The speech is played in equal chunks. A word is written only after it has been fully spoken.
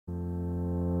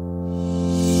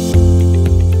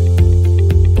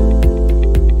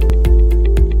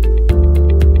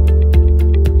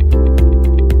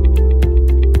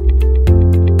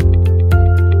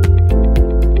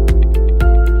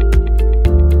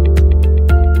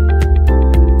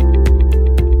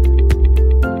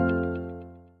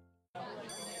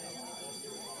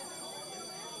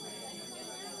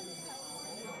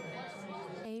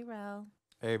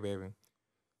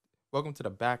Welcome to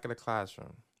the back of the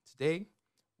classroom. Today,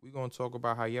 we're going to talk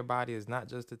about how your body is not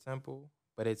just a temple,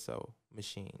 but it's a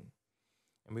machine.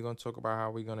 And we're going to talk about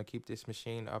how we're going to keep this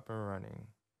machine up and running.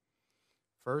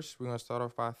 First, we're going to start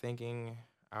off by thanking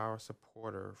our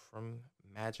supporter from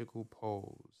Magical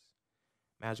Pose.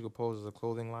 Magical Pose is a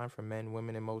clothing line for men,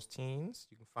 women, and most teens.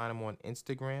 You can find them on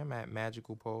Instagram at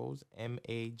Magical Pose,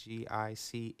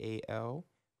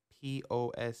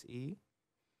 MAGICALPOSE.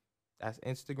 That's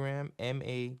Instagram,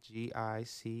 MAGICALPOSE.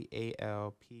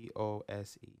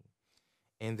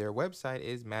 And their website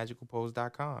is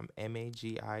magicalpose.com,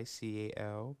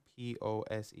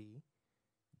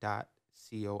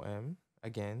 MAGICALPOSE.com.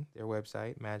 Again, their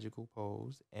website,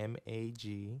 magicalpose,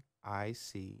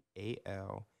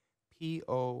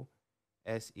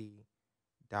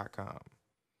 MAGICALPOSE.com.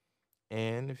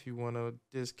 And if you want a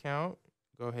discount,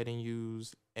 go ahead and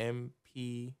use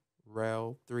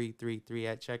MPREL333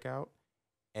 at checkout.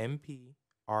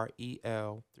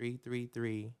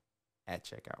 MPREL333 at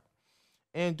checkout.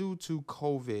 And due to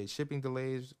COVID, shipping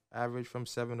delays average from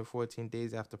 7 to 14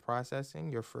 days after processing.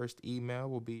 Your first email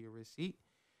will be your receipt,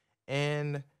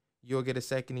 and you'll get a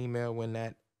second email when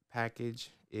that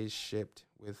package is shipped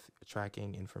with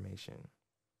tracking information.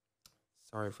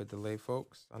 Sorry for delay,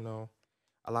 folks. I know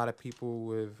a lot of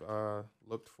people have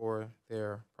looked for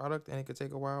their product, and it could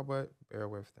take a while, but bear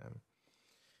with them.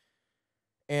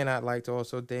 And I'd like to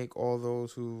also thank all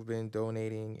those who've been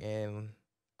donating, and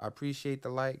I appreciate the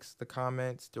likes, the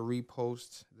comments, the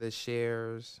reposts, the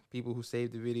shares, people who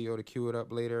saved the video to queue it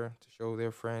up later to show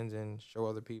their friends and show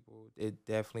other people. It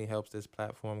definitely helps this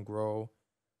platform grow.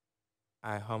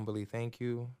 I humbly thank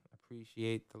you.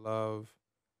 Appreciate the love.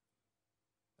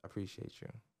 Appreciate you.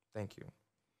 Thank you.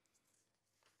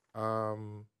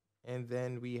 And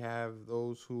then we have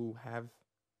those who have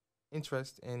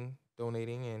interest in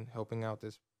donating and helping out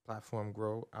this platform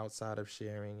grow outside of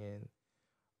sharing and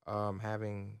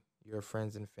having your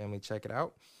friends and family check it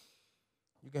out.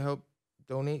 You can help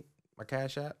donate my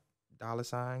Cash App,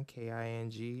 $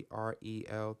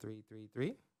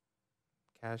 KINGREL333.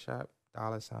 Cash App,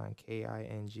 $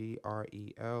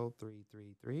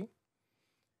 KINGREL333.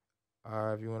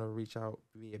 If you want to reach out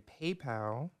via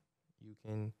PayPal, you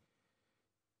can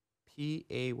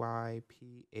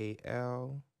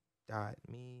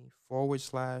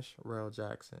paypal.me/Rel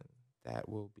Jackson. That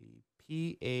will be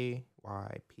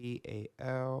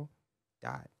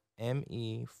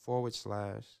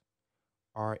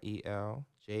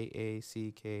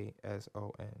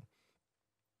paypal.me/RELJACKSON.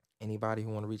 Anybody who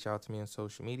want to reach out to me on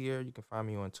social media, you can find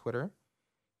me on Twitter,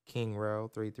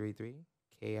 KingRel333,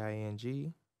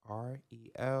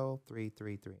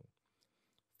 KINGREL333.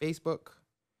 Facebook,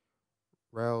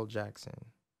 Rel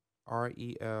Jackson,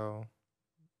 RELJACKSON.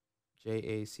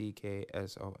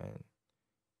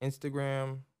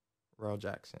 Instagram, Rel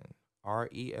Jackson,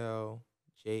 RELJACKSON.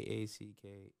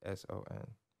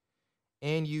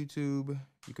 And YouTube,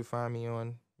 you can find me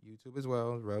on YouTube as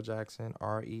well, Rel Jackson,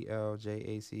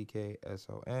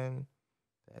 RELJACKSON.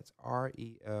 That's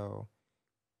RELJACKSON.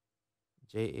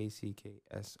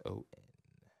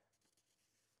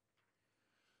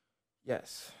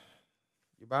 Yes,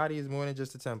 your body is more than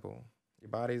just a temple. Your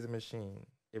body is a machine.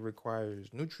 It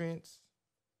requires nutrients.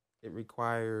 It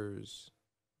requires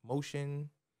motion.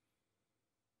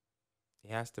 It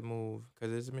has to move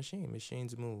because it's a machine.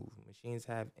 Machines move. Machines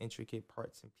have intricate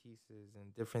parts and pieces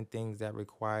and different things that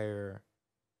require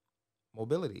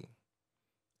mobility.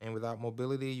 And without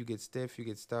mobility, you get stiff, you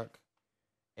get stuck.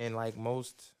 And like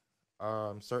most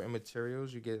certain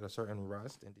materials, you get a certain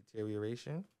rust and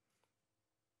deterioration.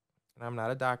 And I'm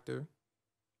not a doctor,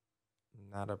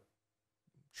 not a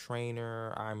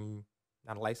trainer. I'm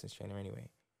not a licensed trainer anyway.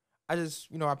 I just,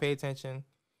 I pay attention.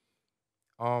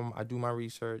 I do my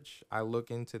research. I look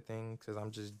into things because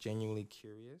I'm just genuinely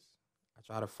curious. I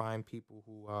try to find people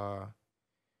who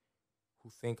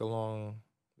think along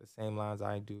the same lines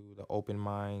I do, the open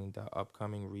mind, the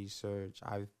upcoming research.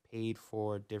 I've paid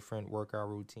for different workout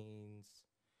routines.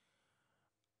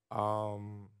 I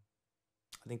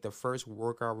think the first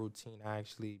workout routine I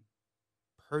actually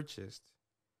purchased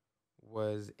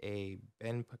was a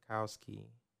Ben Pakowski.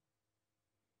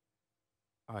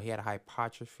 He had a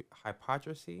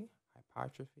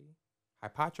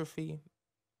hypertrophy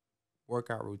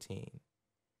workout routine,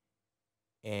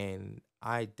 and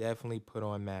I definitely put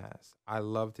on mass. I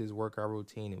loved his workout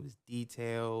routine. It was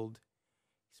detailed.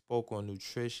 He spoke on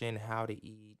nutrition, how to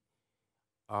eat,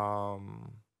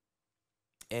 and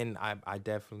I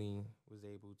definitely was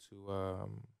able to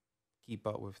keep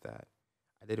up with that.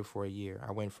 I did it for a year.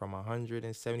 I went from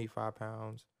 175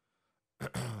 pounds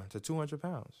to 200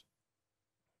 pounds.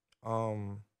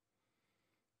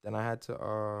 Then I had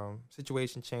to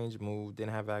situation change, move,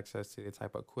 didn't have access to the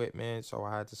type of equipment, so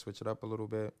I had to switch it up a little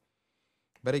bit.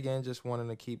 But again, just wanting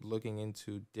to keep looking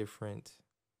into different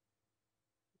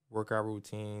workout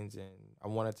routines, and I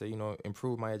wanted to,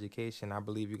 improve my education. I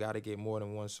believe you got to get more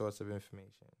than one source of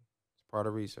information. It's part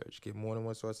of research. Get more than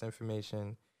one source of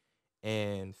information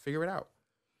and figure it out.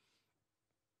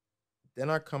 Then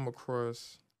I come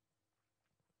across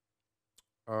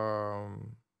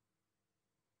um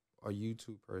a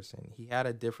YouTube person. He had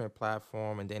a different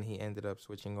platform and then he ended up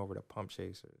switching over to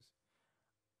PumpChasers.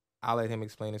 I'll let him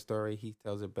explain the story. He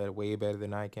tells it better, way better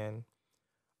than I can.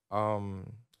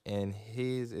 Um, and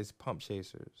his is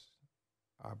PumpChasers.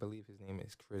 I believe his name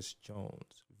is Chris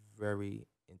Jones. Very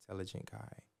intelligent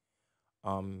guy.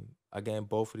 Again,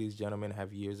 both of these gentlemen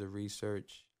have years of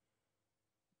research,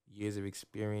 years of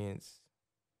experience,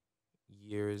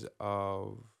 years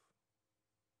of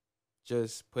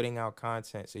just putting out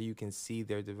content so you can see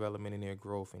their development and their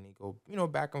growth, and they go,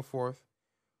 back and forth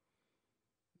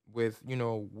with,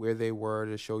 where they were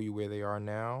to show you where they are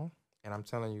now. And I'm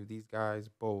telling you, these guys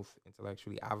both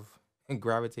intellectually, I've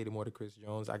gravitated more to Chris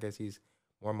Jones. I guess he's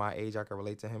more my age. I can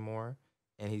relate to him more.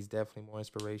 And he's definitely more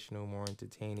inspirational, more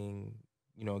entertaining,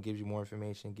 gives you more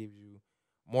information, gives you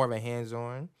more of a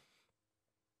hands-on.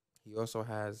 He also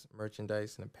has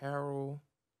merchandise and apparel.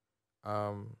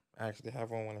 I actually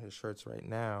have on one of his shirts right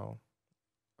now.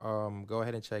 Go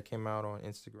ahead and check him out on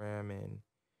Instagram and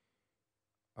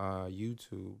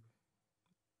YouTube.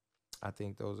 I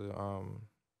think those are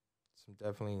some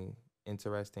definitely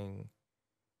interesting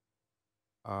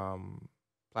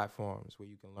platforms where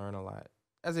you can learn a lot,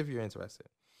 as if you're interested.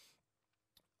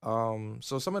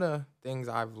 So some of the things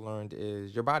I've learned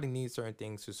is your body needs certain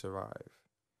things to survive.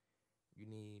 You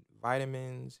need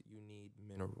vitamins, you need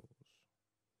minerals,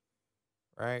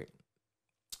 right?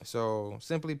 So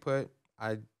simply put,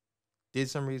 I did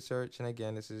some research, and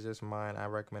again, this is just mine. I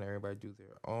recommend everybody do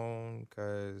their own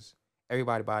because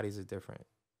everybody's bodies is different.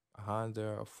 A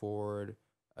Honda, a Ford,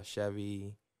 a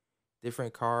Chevy,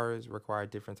 different cars require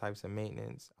different types of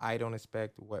maintenance. I don't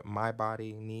expect what my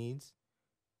body needs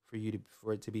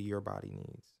for it to be your body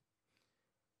needs.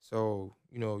 So,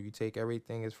 you take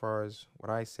everything as far as what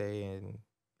I say, and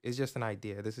it's just an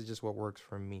idea. This is just what works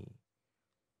for me.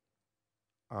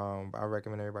 I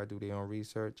recommend everybody do their own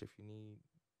research. If you need,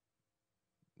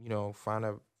 find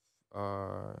a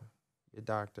your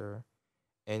doctor,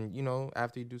 and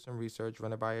after you do some research,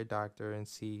 run it by your doctor and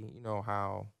see,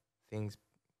 how things,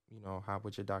 how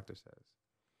what your doctor says.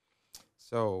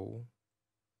 So,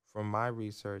 from my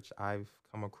research, I've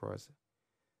come across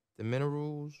the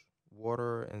minerals,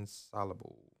 water, and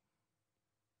soluble.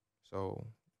 So,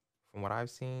 from what I've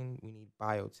seen, we need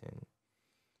biotin.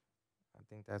 I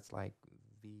think that's like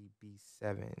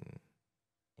VB7,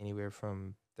 anywhere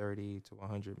from 30 to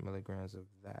 100 milligrams of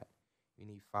that. You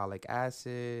need folic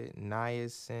acid,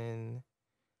 niacin,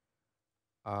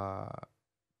 uh,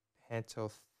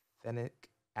 pantothenic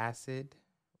acid,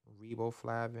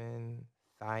 riboflavin,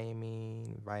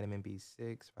 thiamine, vitamin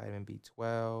B6, vitamin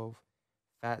B12,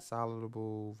 fat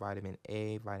soluble, vitamin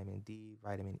A, vitamin D,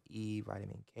 vitamin E,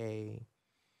 vitamin K.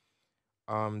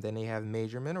 Then they have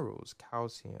major minerals: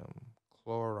 calcium,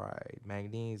 chloride,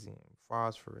 magnesium,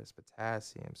 phosphorus,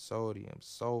 potassium, sodium,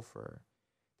 sulfur.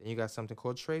 Then you got something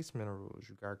called trace minerals.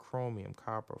 You got chromium,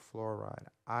 copper, fluoride,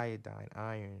 iodine,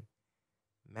 iron,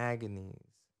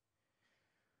 manganese,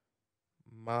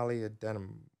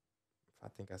 molybdenum, if I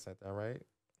think I said that right,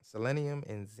 selenium,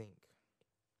 and zinc.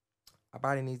 Our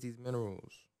body needs these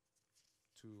minerals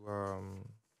to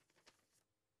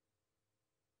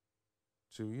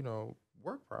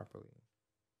work properly.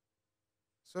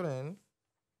 So then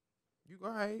you go,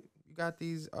 all right, you got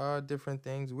these different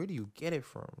things. Where do you get it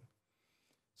from?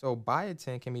 So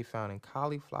biotin can be found in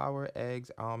cauliflower,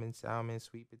 eggs, almonds, salmon,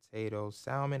 sweet potatoes,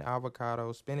 salmon,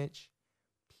 avocado, spinach,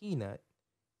 peanut.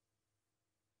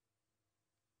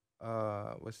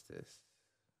 What's this?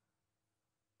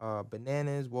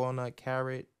 Bananas, walnut,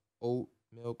 carrot, oat,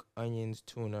 milk, onions,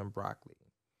 tuna, and broccoli.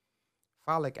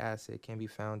 Folic acid can be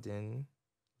found in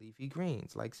leafy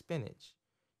greens like spinach.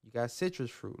 You got citrus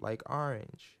fruit like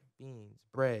orange, beans,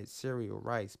 bread, cereal,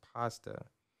 rice, pasta.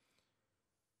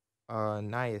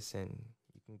 Niacin,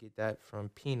 you can get that from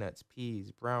peanuts,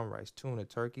 peas, brown rice, tuna,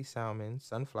 turkey, salmon,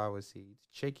 sunflower seeds,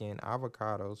 chicken,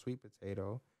 avocado, sweet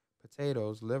potato,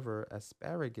 potatoes, liver,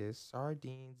 asparagus,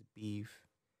 sardines, beef,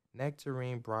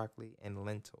 nectarine, broccoli, and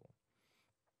lentil.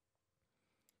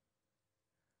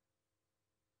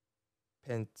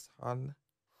 Pantothenic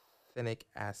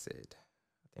acid.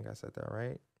 I think I said that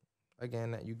right.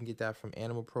 Again, you can get that from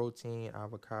animal protein,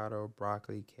 avocado,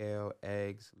 broccoli, kale,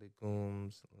 eggs,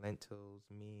 legumes, lentils,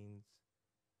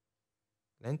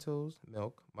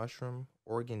 milk, mushroom,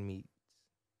 organ meats,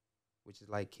 which is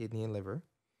like kidney and liver.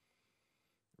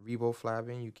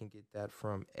 Riboflavin, you can get that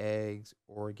from eggs,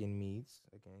 organ meats,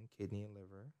 again, kidney and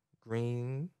liver.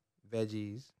 Green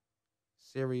veggies,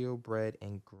 cereal, bread,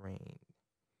 and grain.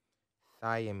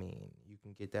 Thiamine, you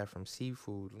can get that from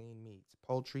seafood, lean meats,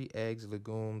 poultry, eggs,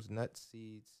 legumes, nuts,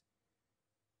 seeds,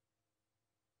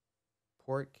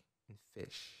 pork, and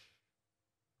fish.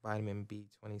 Vitamin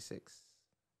B26.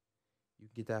 You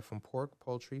can get that from pork,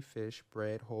 poultry, fish,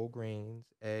 bread, whole grains,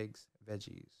 eggs,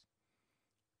 veggies.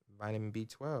 Vitamin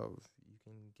B12, you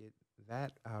can get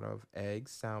that out of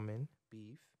eggs, salmon,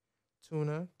 beef,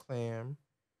 tuna, clam,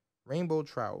 rainbow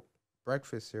trout,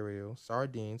 breakfast cereal,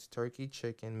 sardines, turkey,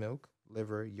 chicken, milk,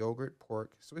 liver, yogurt,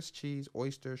 pork, Swiss cheese,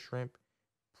 oyster, shrimp,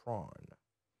 prawn.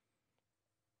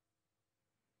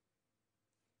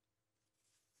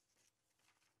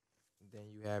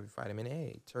 Then you have vitamin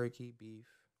A, turkey, beef,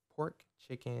 pork,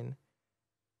 chicken,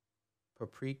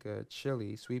 paprika,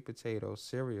 chili, sweet potato,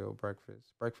 cereal,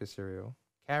 breakfast cereal,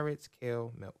 carrots,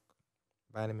 kale, milk.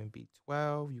 Vitamin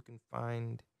B12, you can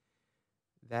find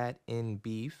that in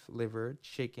beef, liver,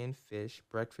 chicken, fish,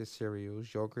 breakfast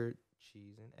cereals, yogurt,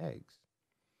 cheese, and eggs.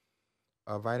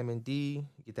 Vitamin D,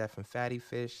 you get that from fatty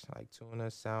fish like tuna,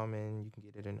 salmon. You can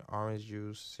get it in orange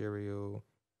juice, cereal,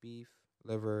 beef,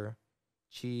 liver,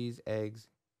 cheese, eggs,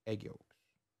 egg yolks.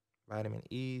 Vitamin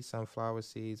E, sunflower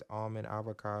seeds, almond,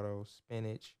 avocado,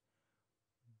 spinach,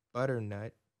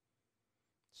 butternut,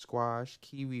 squash,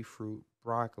 kiwi fruit,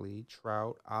 broccoli,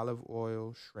 trout, olive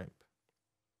oil, shrimp.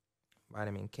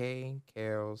 Vitamin K,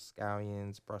 kale,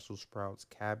 scallions, Brussels sprouts,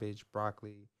 cabbage,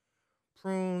 broccoli,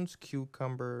 prunes,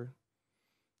 cucumber,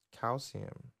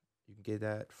 calcium. You can get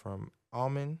that from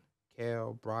almond,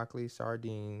 kale, broccoli,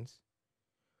 sardines.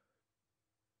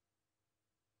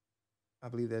 I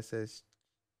believe that says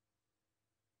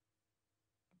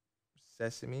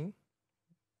sesame,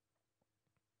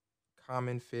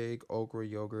 common fig, okra,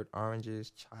 yogurt,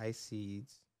 oranges, chai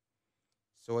seeds,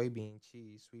 soybean,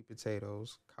 cheese, sweet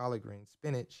potatoes, collard greens,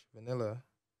 spinach, vanilla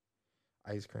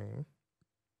ice cream.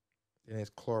 Then it's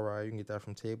chloride. You can get that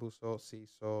from table salt, sea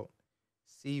salt,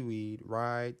 seaweed,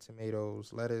 rye,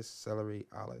 tomatoes, lettuce, celery,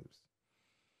 olives.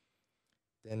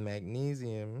 Then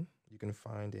magnesium you can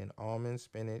find in almond,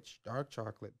 spinach, dark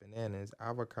chocolate, bananas,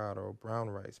 avocado, brown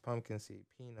rice, pumpkin seed,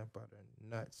 peanut butter,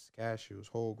 nuts, cashews,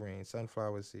 whole grain,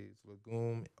 sunflower seeds,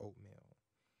 legume, oatmeal.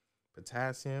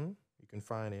 Potassium you can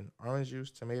find in orange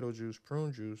juice, tomato juice,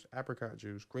 prune juice, apricot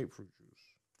juice, grapefruit juice.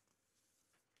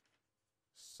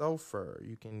 Sulfur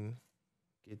you can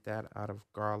get that out of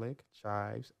garlic,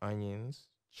 chives, onions,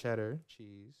 cheddar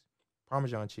cheese,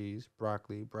 Parmesan cheese,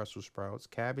 broccoli, Brussels sprouts,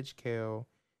 cabbage, kale,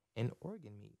 and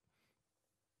organ meat.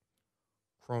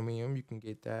 Chromium, you can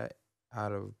get that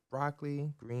out of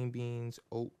broccoli, green beans,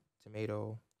 oat,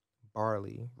 tomato,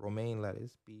 barley, romaine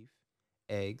lettuce, beef,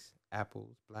 eggs,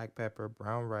 apples, black pepper,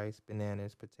 brown rice,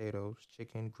 bananas, potatoes,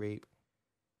 chicken, grape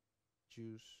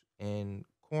juice, and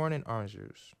corn and orange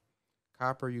juice.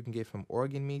 Copper you can get from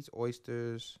organ meats,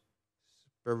 oysters,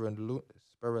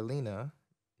 spirulina,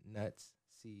 nuts,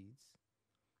 seeds,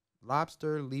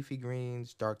 lobster, leafy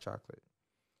greens, dark chocolate.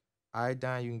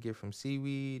 Iodine you can get from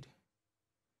seaweed,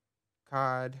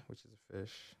 cod, which is a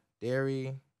fish,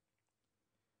 dairy,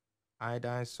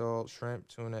 iodine, salt, shrimp,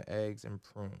 tuna, eggs, and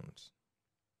prunes.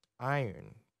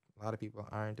 Iron, a lot of people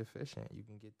are iron deficient. You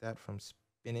can get that from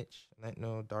spinach,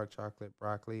 lentil, dark chocolate,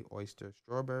 broccoli, oyster,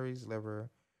 strawberries,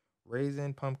 liver,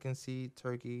 raisin, pumpkin seed,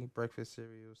 turkey, breakfast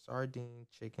cereal, sardine,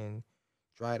 chicken,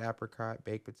 dried apricot,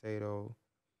 baked potato,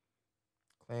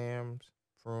 clams,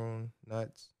 prune,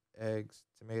 nuts, eggs,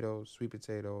 tomatoes, sweet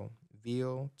potato,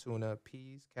 veal, tuna,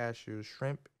 peas, cashews,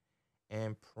 shrimp,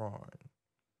 and prawn,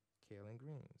 kale and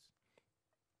greens.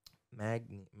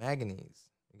 Manganese,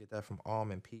 you get that from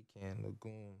almond, pecan,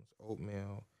 legumes,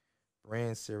 oatmeal,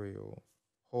 bran cereal,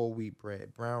 whole wheat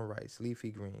bread, brown rice,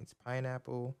 leafy greens,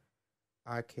 pineapple,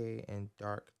 ake, and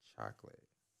dark chocolate.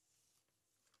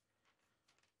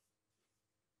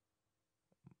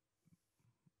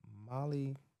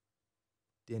 Molybdenum,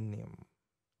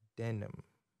 denim,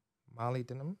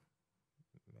 molybdenum.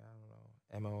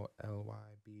 I don't know.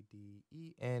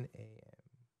 Molybdenum.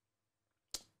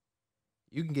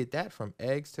 You can get that from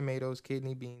eggs, tomatoes,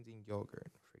 kidney beans, and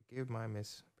yogurt. Forgive my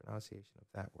mispronunciation of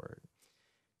that word.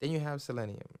 Then you have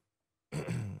selenium. You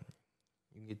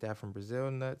can get that from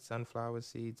Brazil nuts, sunflower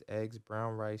seeds, eggs,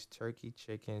 brown rice, turkey,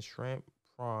 chicken, shrimp,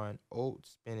 prawn,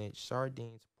 oats, spinach,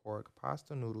 sardines, pork,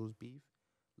 pasta noodles, beef,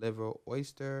 liver,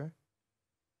 oyster,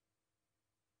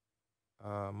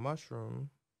 mushroom,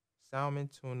 salmon,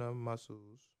 tuna,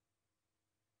 mussels,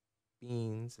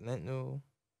 beans, lentil,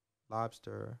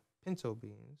 lobster, pinto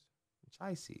beans, and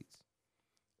chia seeds.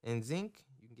 And zinc,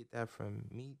 you can get that from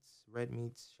meats, red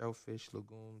meats, shellfish,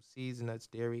 legumes, seeds, nuts,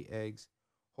 dairy, eggs,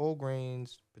 whole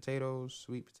grains, potatoes,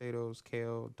 sweet potatoes,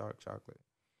 kale, dark chocolate.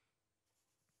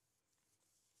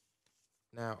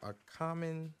 Now, a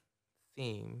common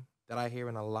theme that I hear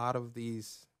in a lot of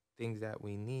these things that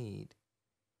we need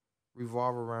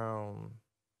revolve around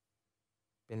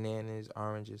bananas,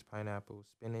 oranges, pineapples,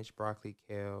 spinach, broccoli,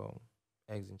 kale,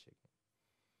 eggs, and chicken.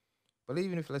 But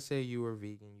even if, let's say, you were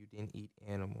vegan, you didn't eat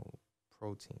animal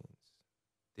proteins,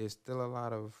 there's still a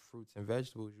lot of fruits and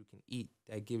vegetables you can eat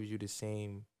that gives you the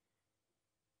same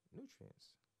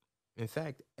nutrients. In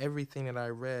fact, everything that I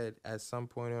read at some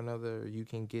point or another, you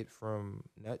can get from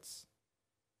nuts,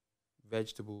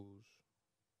 vegetables,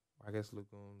 I guess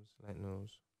legumes,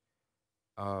 lentils,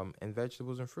 and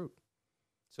vegetables and fruit.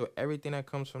 So everything that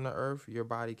comes from the earth, your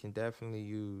body can definitely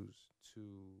use to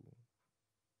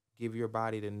give your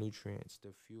body the nutrients,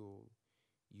 the fuel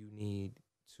you need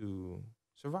to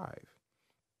survive.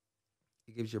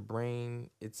 It gives your brain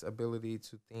its ability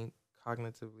to think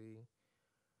cognitively.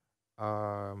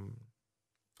 Um,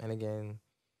 and again,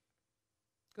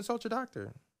 consult your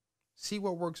doctor. See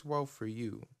what works well for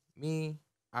you. Me,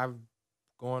 I've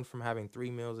gone from having 3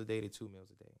 meals a day to 2 meals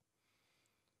a day.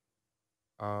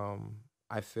 Um,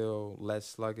 I feel less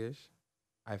sluggish.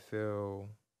 I feel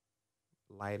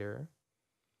lighter.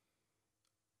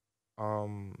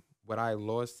 What I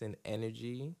lost in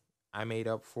energy, I made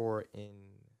up for in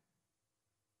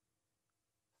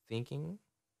thinking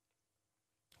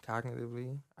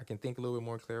cognitively. I can think a little bit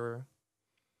more clearer.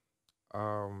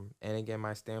 And again,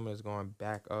 my stamina is going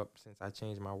back up since I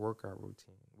changed my workout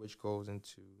routine, which goes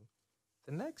into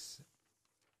the next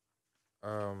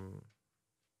um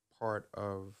part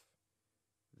of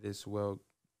this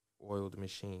well-oiled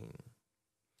machine.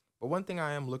 But one thing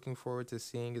I am looking forward to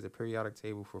seeing is a periodic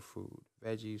table for food: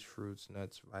 veggies, fruits,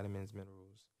 nuts, vitamins,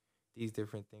 minerals, these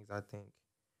different things. I think,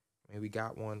 I mean, we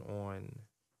got one on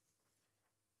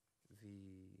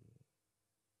the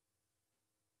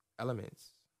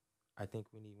elements. I think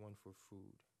we need one for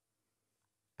food,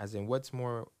 as in what's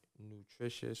more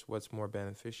nutritious, what's more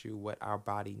beneficial, what our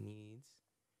body needs,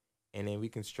 and then we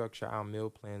can structure our meal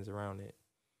plans around it.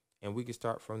 And we can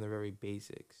start from the very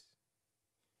basics.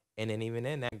 And then even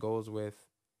then, that goes with,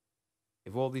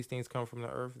 if all these things come from the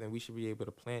earth, then we should be able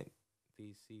to plant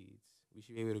these seeds. We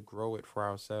should be able to grow it for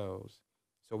ourselves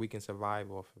so we can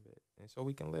survive off of it and so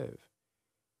we can live.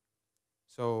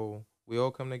 So we all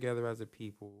come together as a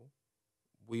people.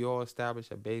 We all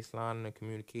establish a baseline and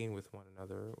communicating with one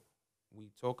another. We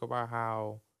talk about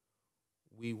how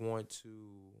we want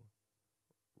to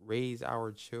raise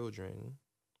our children,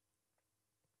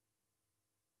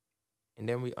 and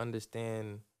then we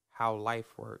understand how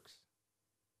life works.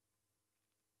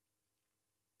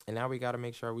 And now we got to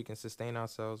make sure we can sustain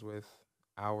ourselves with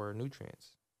our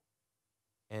nutrients.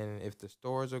 And if the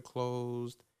stores are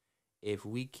closed, if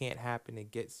we can't happen to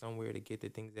get somewhere to get the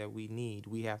things that we need,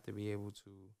 we have to be able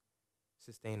to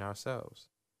sustain ourselves.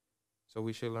 So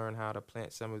we should learn how to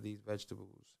plant some of these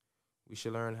vegetables. We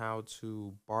should learn how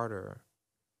to barter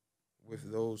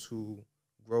with those who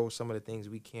grow some of the things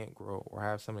we can't grow or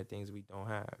have some of the things we don't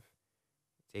have.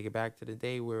 Take it back to the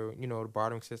day where, the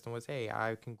bartering system was, hey,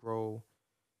 I can grow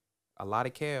a lot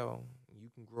of kale, you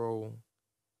can grow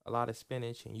a lot of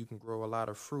spinach, and you can grow a lot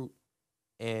of fruit,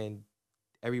 and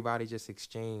everybody just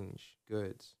exchange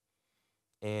goods.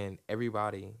 And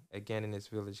everybody, again, in this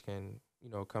village can,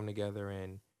 come together,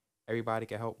 and everybody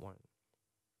can help one.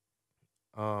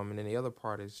 And then the other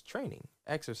part is training,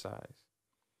 exercise.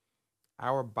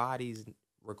 Our bodies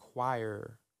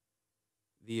require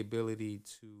the ability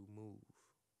to move.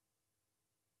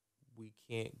 We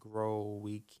can't grow,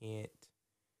 we can't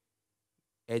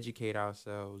educate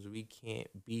ourselves, we can't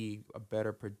be a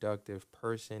better productive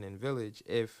person in village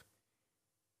if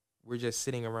we're just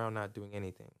sitting around not doing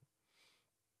anything.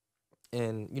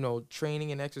 And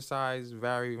training and exercise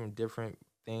vary from different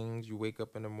things. You wake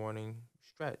up in the morning,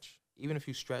 stretch. Even if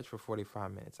you stretch for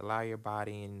 45 minutes, allow your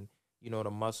body and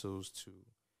the muscles to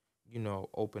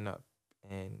open up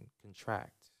and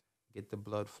contract, get the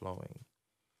blood flowing.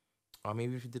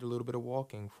 Maybe if you did a little bit of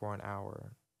walking for an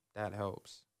hour, that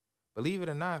helps. Believe it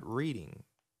or not, reading.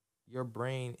 Your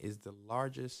brain is the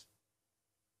largest,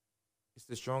 it's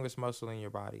the strongest muscle in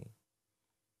your body.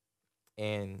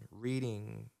 And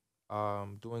reading,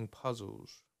 doing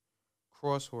puzzles,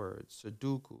 crosswords,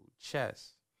 Sudoku,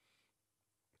 chess,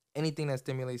 anything that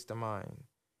stimulates the mind,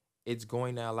 it's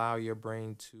going to allow your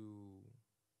brain to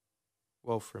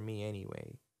Well, for me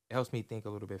anyway, it helps me think a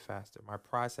little bit faster. My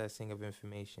processing of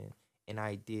information and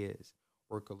ideas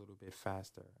work a little bit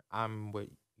faster. I'm what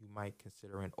you might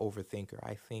consider an overthinker.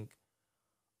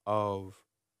 Of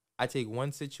I take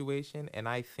one situation and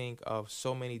I think of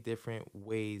so many different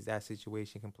ways that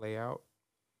situation can play out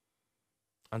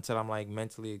until I'm like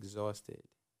mentally exhausted.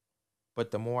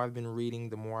 But the more I've been reading,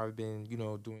 the more I've been,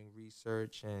 doing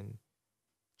research and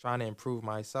trying to improve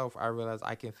myself, I realize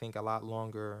I can think a lot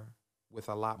longer with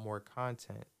a lot more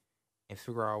content and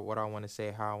figure out what I want to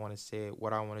say, how I want to say it,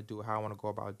 what I want to do, how I want to go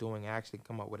about doing, actually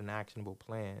come up with an actionable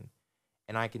plan.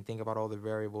 And I can think about all the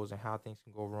variables and how things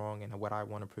can go wrong and what I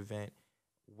want to prevent,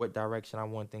 what direction I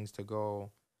want things to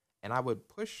go. And I would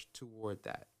push toward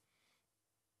that.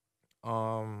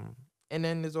 And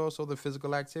then there's also the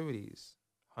physical activities,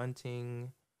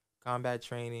 hunting, combat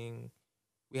training.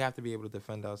 We have to be able to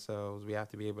defend ourselves. We have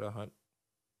to be able to hunt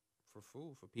for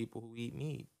food for people who eat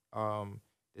meat.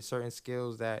 There's certain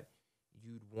skills that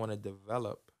you'd want to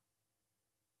develop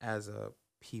as a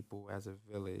people, as a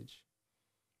village.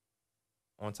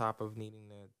 On top of needing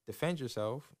to defend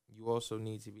yourself, you also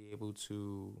need to be able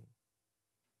to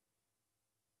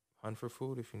hunt for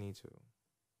food if you need to.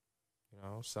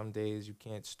 Some days you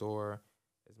can't store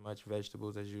as much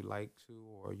vegetables as you like to,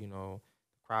 or, the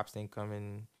crops didn't come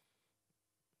in.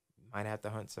 You might have to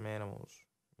hunt some animals.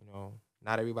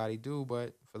 Not everybody do,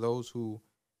 but for those who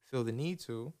feel the need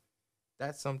to,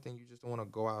 that's something you just don't want to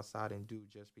go outside and do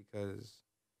just because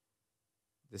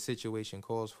the situation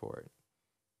calls for it.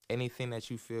 Anything that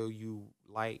you feel you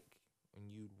like and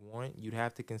you'd want, you'd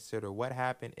have to consider what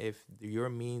happened if your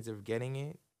means of getting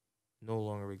it no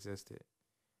longer existed.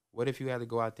 What if you had to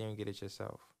go out there and get it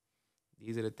yourself?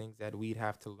 These are the things that we'd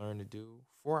have to learn to do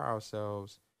for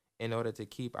ourselves in order to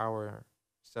keep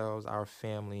ourselves, our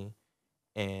family,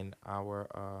 and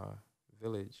our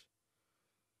village,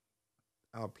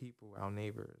 our people, our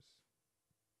neighbors.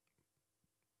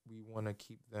 We want to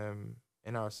keep them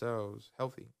and ourselves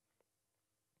healthy.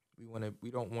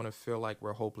 We don't want to feel like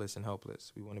we're hopeless and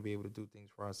helpless. We want to be able to do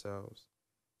things for ourselves.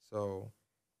 So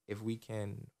if we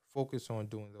can focus on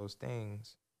doing those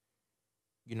things,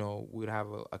 we'd have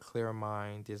a clearer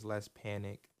mind. There's less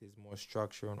panic. There's more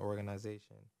structure and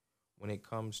organization when it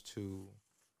comes to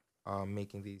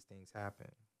making these things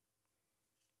happen.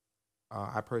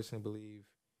 I personally believe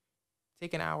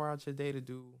take an hour out your day to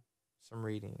do some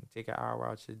reading. Take an hour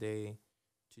out your day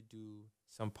to do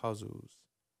some puzzles.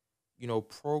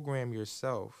 Program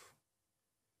yourself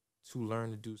to learn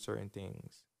to do certain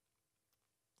things.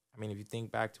 I mean, if you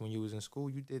think back to when you was in school,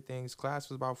 you did things, class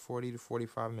was about 40 to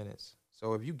 45 minutes.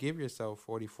 So if you give yourself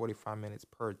 40, 45 minutes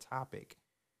per topic,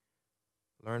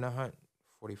 learn to hunt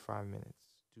 45 minutes,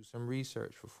 do some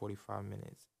research for 45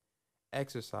 minutes,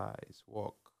 exercise,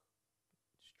 walk,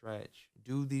 stretch,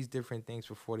 do these different things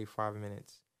for 45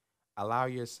 minutes. Allow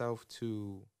yourself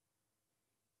to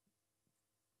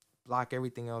block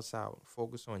everything else out.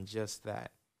 Focus on just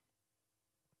that.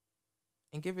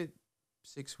 And give it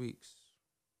 6 weeks.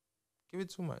 Give it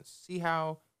 2 months. See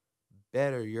how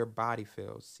better your body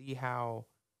feels. See how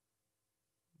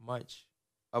much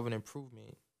of an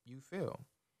improvement you feel.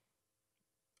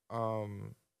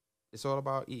 It's all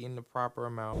about eating the proper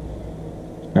amount.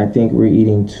 I think we're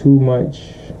eating too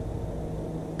much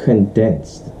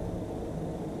condensed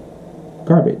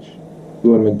garbage.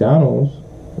 You go to McDonald's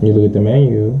and you look at the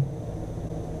menu,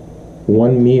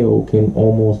 one meal can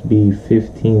almost be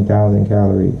 15,000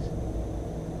 calories.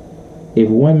 If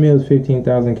one meal is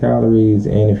 15,000 calories,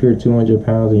 and if you're 200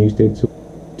 pounds and you stick to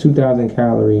 2,000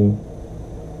 calorie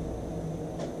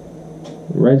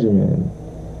regimen,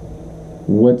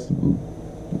 what's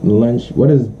lunch, what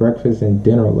does breakfast and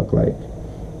dinner look like?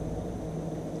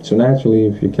 So naturally,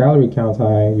 if your calorie count's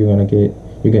high, you're gonna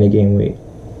gain weight.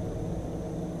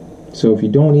 So if you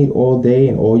don't eat all day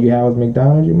and all you have is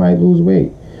McDonald's, you might lose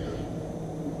weight.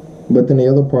 But then the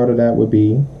other part of that would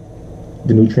be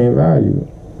the nutrient value.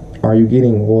 Are you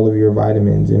getting all of your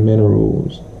vitamins and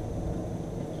minerals?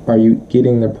 Are you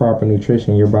getting the proper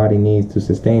nutrition your body needs to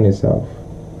sustain itself?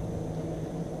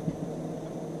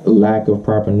 Lack of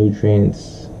proper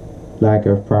nutrients, lack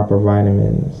of proper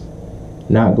vitamins,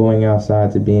 not going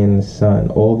outside to be in the sun,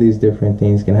 all these different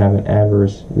things can have an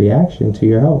adverse reaction to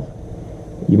your health.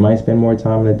 You might spend more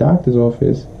time in the doctor's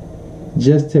office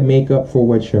just to make up for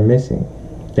what you're missing.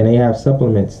 Then they have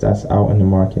supplements that's out in the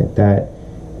market that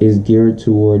is geared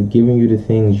toward giving you the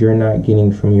things you're not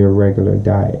getting from your regular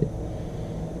diet.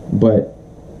 But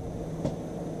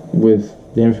with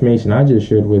the information I just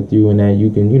shared with you, and that you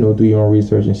can, do your own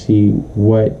research and see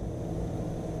what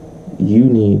you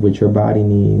need, what your body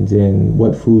needs, and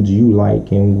what foods you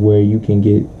like, and where you can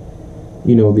get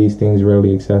these things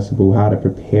readily accessible, how to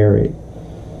prepare it,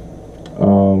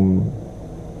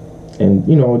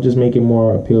 and just make it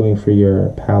more appealing for your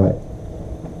palate,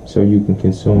 so you can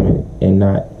consume it and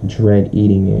not dread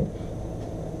eating it.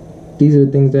 These are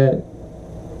the things that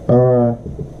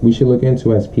we should look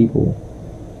into as people.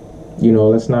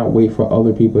 Let's not wait for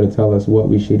other people to tell us what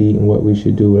we should eat and what we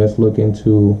should do. Let's look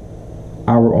into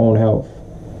our own health,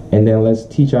 and then let's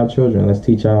teach our children, let's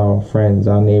teach our friends,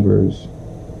 our neighbors,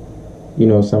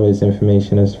 some of this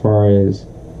information as far as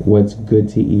what's good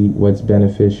to eat, what's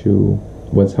beneficial,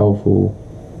 what's helpful.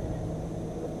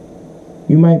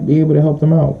 You might be able to help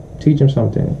them out, teach them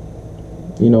something.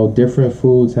 Different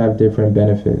foods have different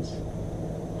benefits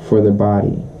for the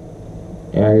body,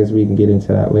 and I guess we can get into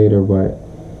that later, but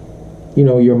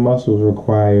your muscles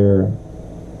require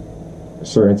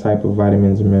certain type of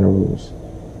vitamins and minerals.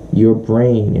 Your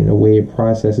brain and the way it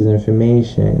processes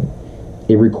information,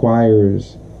 it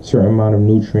requires certain amount of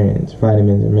nutrients,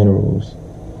 vitamins and minerals.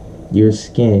 Your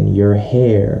skin, your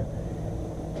hair,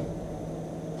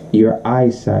 your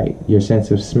eyesight, your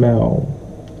sense of smell,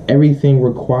 everything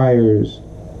requires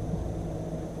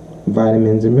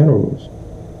vitamins and minerals.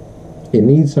 It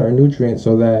needs certain nutrients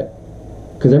so that,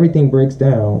 because everything breaks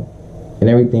down and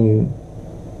everything,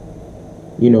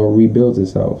 rebuilds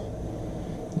itself.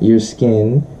 Your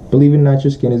skin, believe it or not,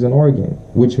 your skin is an organ,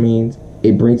 which means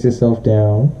it breaks itself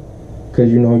down, because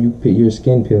you put your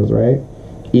skin peels, right?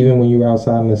 Even when you're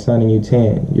outside in the sun and you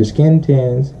tan, your skin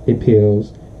tans, it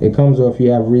peels, it comes off,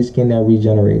 you have skin that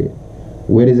regenerated.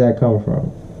 Where does that come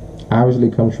from? Obviously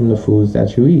it comes from the foods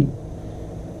that you eat.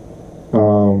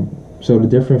 So the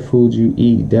different foods you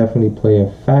eat definitely play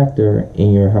a factor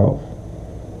in your health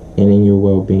and in your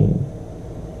well-being.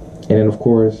 And then of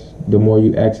course, the more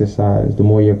you exercise, the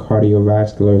more your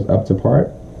cardiovascular is up to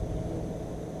par.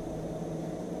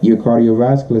 Your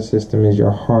cardiovascular system is your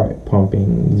heart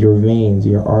pumping, your veins,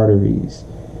 your arteries,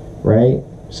 right?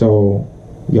 So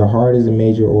your heart is a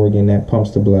major organ that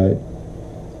pumps the blood.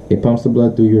 It pumps the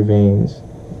blood through your veins.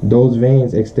 Those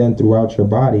veins extend throughout your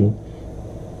body,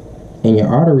 and your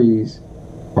arteries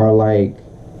are like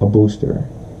a booster.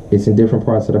 It's in different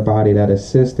parts of the body that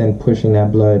assist in pushing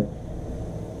that blood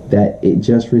that it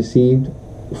just received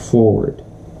forward.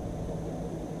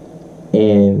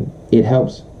 And it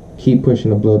helps keep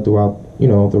pushing the blood throughout,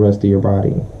 the rest of your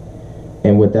body.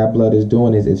 And what that blood is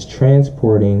doing is it's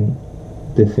transporting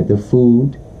the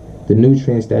food, the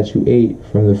nutrients that you ate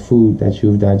from the food that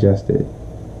you've digested.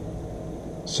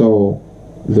 So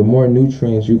the more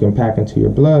nutrients you can pack into your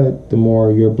blood, the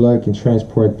more your blood can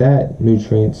transport that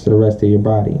nutrients to the rest of your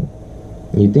body.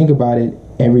 When you think about it,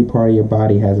 every part of your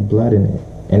body has blood in it.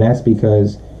 And that's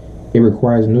because it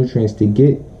requires nutrients to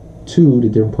get to the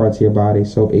different parts of your body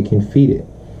so it can feed it.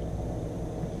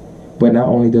 But not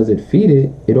only does it feed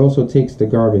it, it also takes the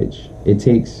garbage. It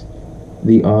takes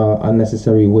the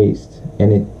unnecessary waste,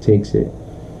 and it takes it.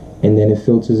 And then it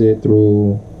filters it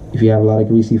through, if you have a lot of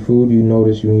greasy food, you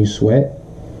notice when you sweat,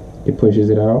 it pushes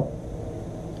it out.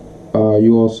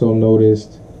 You also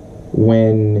noticed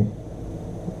when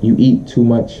you eat too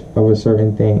much of a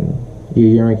certain thing, your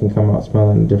urine can come out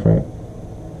smelling differently,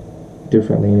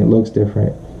 and it looks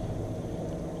different.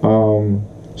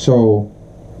 So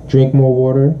drink more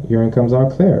water, urine comes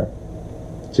out clear,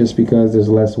 just because there's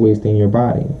less waste in your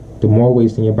body. The more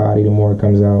waste in your body, the more it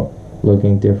comes out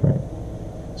looking different.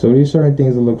 So these certain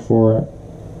things to look for.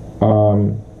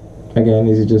 Again,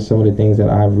 these are just some of the things that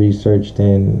I've researched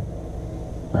and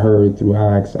heard through.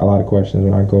 I ask a lot of questions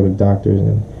when I go to doctors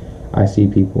and I see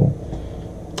people.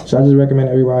 So I just recommend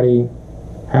everybody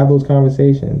have those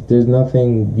conversations. There's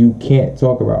nothing you can't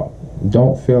talk about.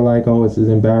 Don't feel like, oh, this is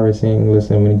embarrassing.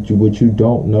 Listen, what you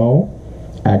don't know,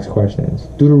 ask questions.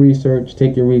 Do the research,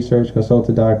 take your research, consult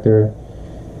a doctor.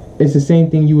 It's the same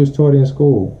thing you was taught in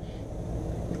school.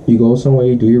 You go somewhere,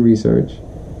 you do your research,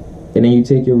 and then you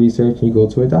take your research and you go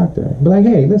to a doctor. Be like,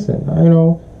 hey, listen,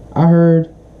 I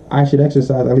heard I should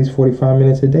exercise at least 45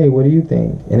 minutes a day. What do you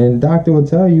think? And then the doctor will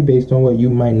tell you, based on what you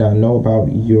might not know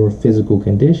about your physical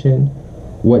condition,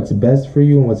 what's best for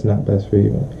you and what's not best for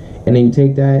you. And then you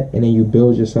take that and then you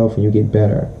build yourself and you get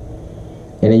better.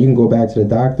 And then you can go back to the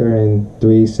doctor in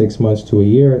 3, 6 months to a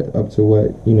year, up to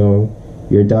what,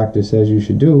 your doctor says you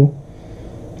should do.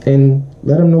 And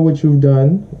let him know what you've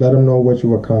done. Let him know what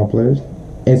you've accomplished.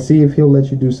 And see if he'll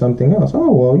let you do something else.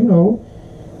 Oh, well,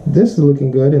 this is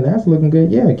looking good and that's looking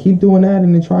good. Yeah, keep doing that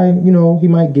and then try, he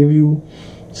might give you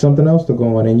something else to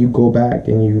go on. And you go back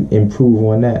and you improve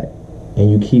on that.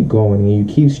 And you keep going and you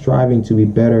keep striving to be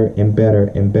better and better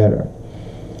and better.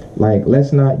 Like,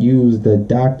 let's not use the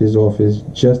doctor's office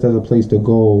just as a place to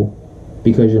go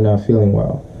because you're not feeling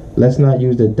well. Let's not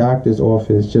use the doctor's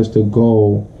office just to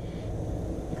go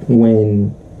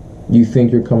when you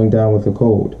think you're coming down with a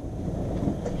cold.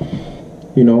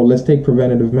 You know, let's take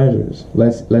preventative measures.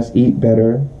 Let's eat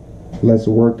better. Let's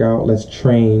work out. Let's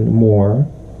train more.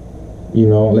 You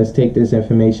know, let's take this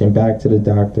information back to the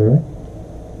doctor.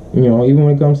 You know, even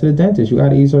when it comes to the dentist, you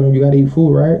gotta eat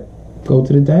food, right? Go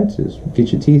to the dentist.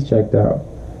 Get your teeth checked out.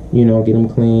 You know, get them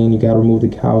clean. You gotta remove the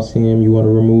calcium. You want to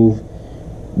remove,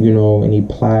 you know, any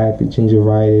plaque, the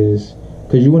gingivitis,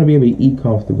 because you want to be able to eat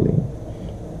comfortably.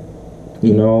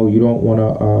 You know, you don't want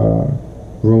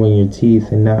to ruin your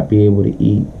teeth and not be able to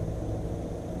eat.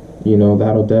 You know,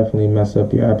 that'll definitely mess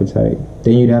up your appetite.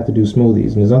 Then you'd have to do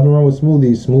smoothies. And there's nothing wrong with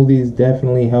smoothies. Smoothies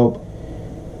definitely help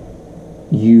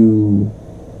you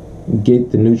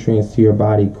get the nutrients to your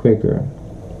body quicker.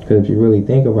 Because if you really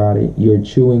think about it, you're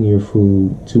chewing your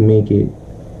food to make it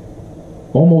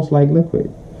almost like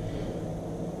liquid.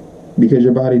 Because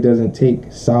your body doesn't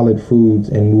take solid foods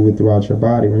and move it throughout your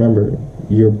body. Remember,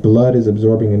 your blood is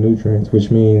absorbing the nutrients,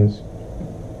 which means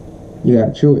you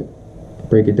gotta chew it.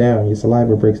 Break it down. Your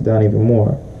saliva breaks it down even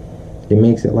more. It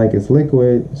makes it like it's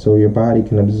liquid so your body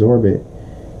can absorb it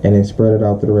and then spread it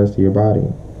out to the rest of your body.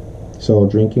 So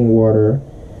drinking water,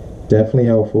 definitely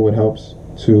helpful. It helps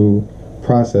to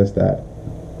process that.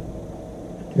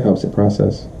 It helps it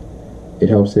process. It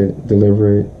helps it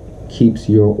deliver it. Keeps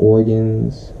your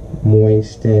organs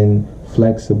moist and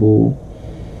flexible.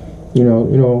 You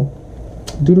know,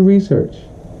 do the research.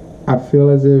 I feel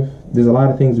as if there's a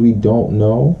lot of things we don't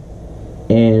know.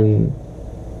 And,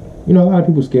 you know, a lot of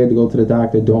people scared to go to the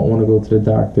doctor, don't want to go to the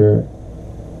doctor.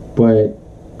 But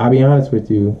I'll be honest with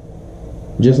you,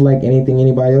 just like anything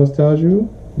anybody else tells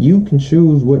you, you can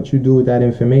choose what you do with that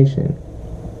information.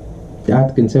 The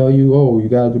doctor can tell you, oh, you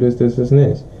got to do this, this, this, and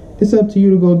this. It's up to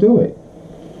you to go do it.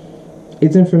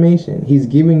 It's information. He's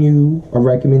giving you a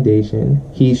recommendation.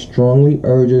 He strongly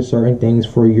urges certain things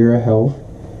for your health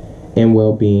and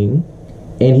well-being.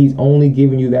 And he's only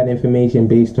giving you that information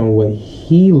based on what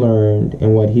he learned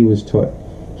and what he was taught.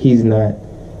 He's not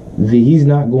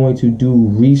going to do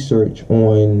research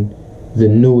on the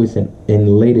newest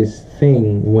and latest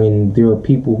thing when there are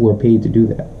people who are paid to do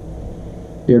that.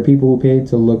 There are people who are paid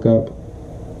to look up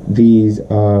these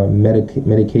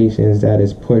medications that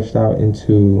is pushed out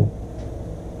into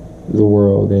the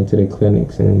world, into the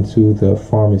clinics, and into the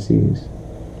pharmacies.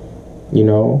 You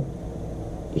know,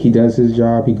 he does his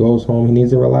job, he goes home, he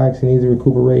needs to relax, he needs to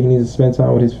recuperate, he needs to spend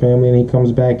time with his family, and he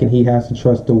comes back and he has to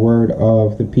trust the word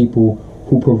of the people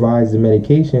who provides the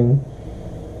medication.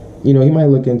 You know, he might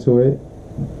look into it.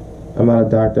 I'm not a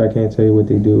doctor, I can't tell you what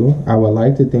they do. I would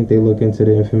like to think they look into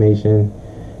the information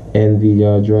and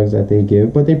the drugs that they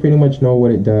give, but they pretty much know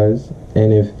what it does.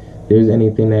 And if there's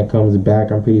anything that comes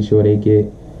back, I'm pretty sure they get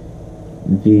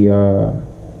the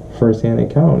first-hand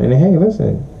account. And hey,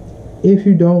 listen, if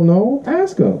you don't know,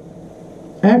 ask them.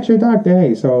 Ask your doctor,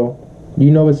 hey, so do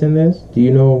you know what's in this? Do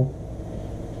you know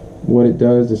what it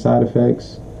does, the side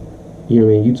effects? You know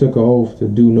what I mean? You took an oath to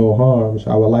do no harm, so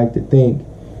I would like to think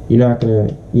you're not going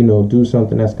to, you know, do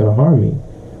something that's going to harm me.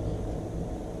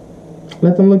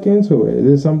 Let them look into it. If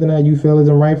there's something that you feel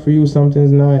isn't right for you,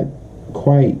 something's not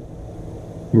quite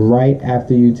right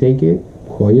after you take it,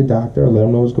 call your doctor, let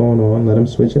them know what's going on, let them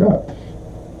switch it up.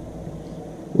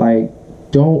 Like,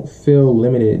 don't feel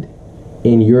limited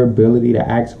in your ability to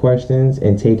ask questions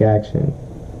and take action.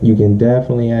 You can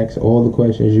definitely ask all the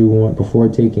questions you want before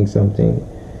taking something.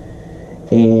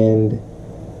 And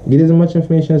get as much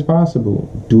information as possible.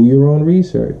 Do your own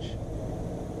research.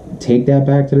 Take that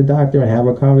back to the doctor and have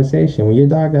a conversation. When your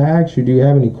doctor asks you, do you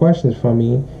have any questions for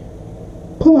me?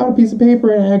 Pull out a piece of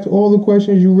paper and ask all the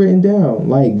questions you've written down.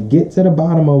 Like, get to the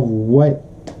bottom of what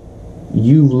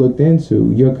you've looked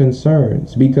into, your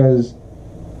concerns. Because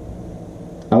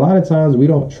a lot of times we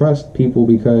don't trust people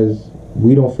because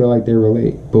we don't feel like they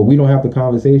relate. But we don't have the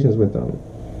conversations with them.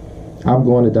 I'm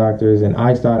going to doctors and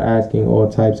I start asking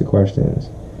all types of questions.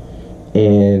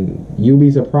 And you'll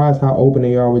be surprised how open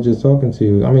they are with just talking to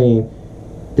you. I mean,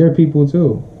 they're people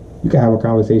too. You can have a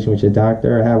conversation with your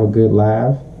doctor, have a good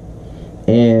laugh,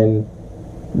 and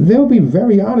they'll be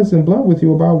very honest and blunt with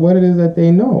you about what it is that they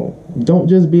know. Don't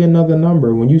just be another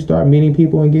number. When you start meeting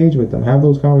people, engage with them. Have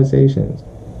those conversations.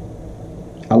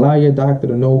 Allow your doctor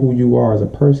to know who you are as a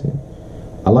person.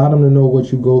 Allow them to know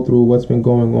what you go through, what's been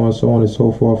going on, so on and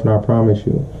so forth, and I promise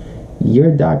you,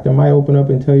 your doctor might open up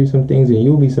and tell you some things and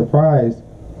you'll be surprised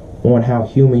on how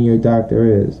human your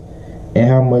doctor is and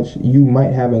how much you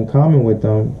might have in common with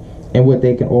them and what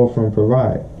they can offer and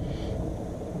provide.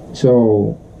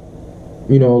 So,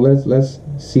 you know, let's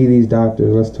see these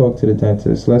doctors. Let's talk to the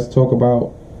dentist. Let's talk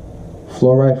about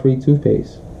fluoride-free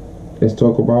toothpaste. Let's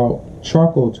talk about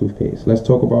charcoal toothpaste. Let's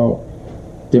talk about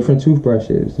different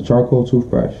toothbrushes, the charcoal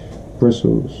toothbrush,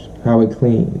 bristles, how it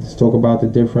cleans. Let's talk about the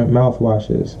different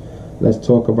mouthwashes. Let's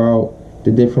talk about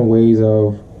the different ways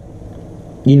of,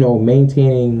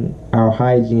 maintaining our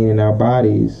hygiene in our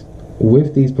bodies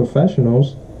with these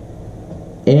professionals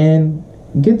and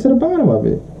get to the bottom of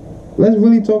it. Let's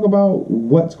really talk about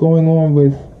what's going on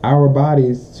with our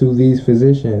bodies to these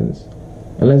physicians.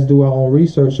 And let's do our own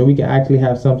research so we can actually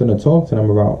have something to talk to them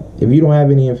about. If you don't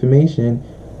have any information,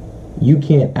 you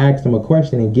can't ask them a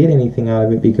question and get anything out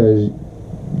of it because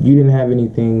you didn't have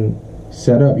anything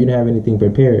set up. You didn't have anything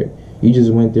prepared. You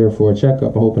just went there for a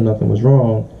checkup hoping nothing was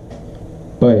wrong.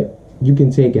 But you can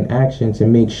take an action to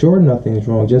make sure nothing's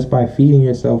wrong just by feeding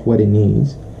yourself what it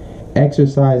needs,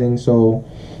 exercising so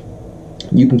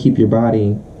you can keep your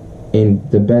body in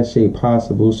the best shape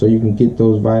possible so you can get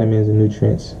those vitamins and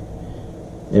nutrients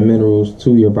and minerals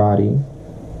to your body.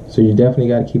 So you definitely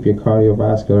got to keep your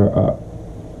cardiovascular up.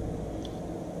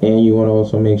 And you want to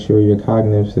also make sure your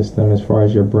cognitive system, as far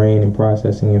as your brain and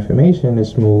processing information, is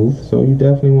smooth. So you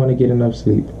definitely want to get enough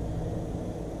sleep.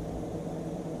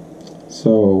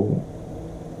 So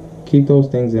keep those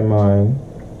things in mind.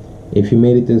 If you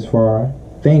made it this far,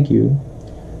 thank you.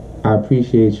 I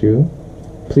appreciate you.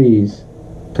 Please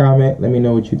comment, let me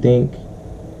know what you think.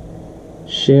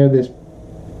 Share this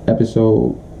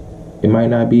episode. It might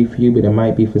not be for you, but it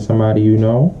might be for somebody you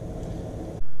know.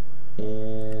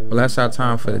 And well, that's our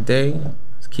time for the day.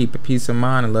 Let's keep a peace of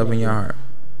mind and love in your heart.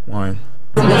 1.